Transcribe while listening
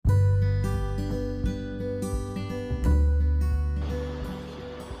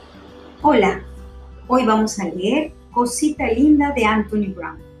Hola, hoy vamos a leer Cosita linda de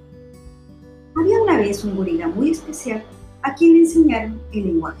Browne. Había una vez un gorila muy especial a quien le enseñaron el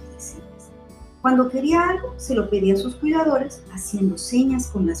lenguaje de señas. Cuando quería algo, se lo pedía a sus cuidadores haciendo señas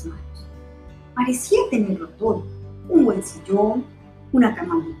con las manos. Parecía tenerlo todo: un buen sillón, una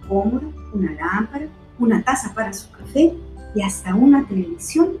cama muy cómoda, una lámpara, una taza para su café y hasta una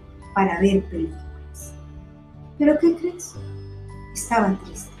televisión para ver películas. ¿Pero qué crees? Estaba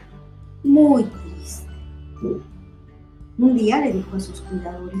triste, muy triste. Un día le dijo a sus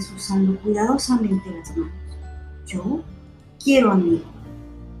cuidadores usando cuidadosamente las manos: yo quiero amigo.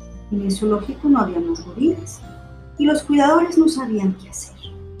 En el zoológico no había más gorilas y los cuidadores no sabían qué hacer.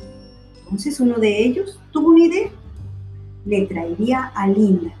 Entonces uno de ellos tuvo una idea. Le traería a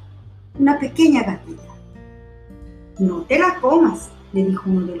Linda, una pequeña gatita. No te la comas, le dijo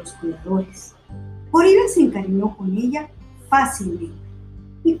uno de los cuidadores. Gorila se encariñó con ella fácilmente.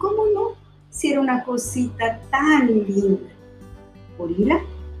 ¿Y cómo no, si era una cosita tan linda? Gorila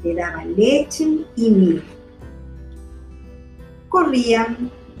le daba leche y miel.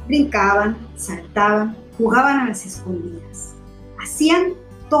 Corrían, brincaban, saltaban, jugaban a las escondidas. Hacían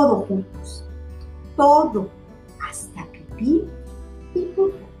todo juntos. Todo, hasta pipí y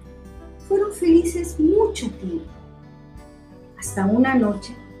popó. Fueron felices mucho tiempo. Hasta una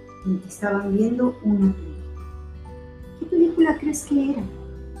noche en que estaban viendo una película. ¿Qué película crees que era?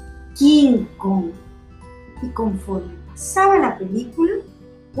 King Kong. Y conforme pasaba la película,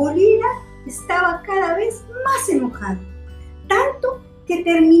 Gorila estaba cada vez más enojado, tanto que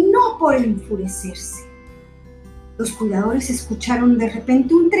terminó por enfurecerse. Los cuidadores escucharon de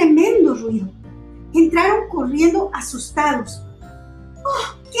repente un tremendo ruido. Entraron corriendo asustados.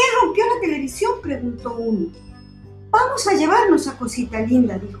 ¡Oh! ¿Quién rompió la televisión?, preguntó uno. Vamos a llevarnos a Cosita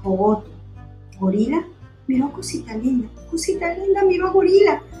linda, dijo otro. Gorila miró a Cosita linda miró a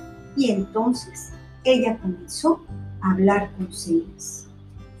Gorila, y entonces ella comenzó a hablar con señas.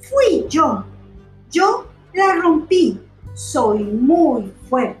 Fui yo la rompí, soy muy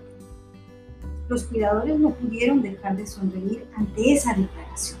fuerte. Los cuidadores no pudieron dejar de sonreír ante esa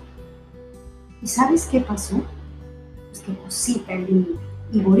declaración. ¿Y sabes qué pasó? Pues que Cosita linda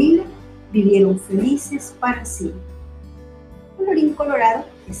y Gorila vivieron felices para siempre. Colorín colorado,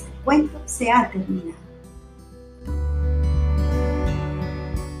 este cuento se ha terminado.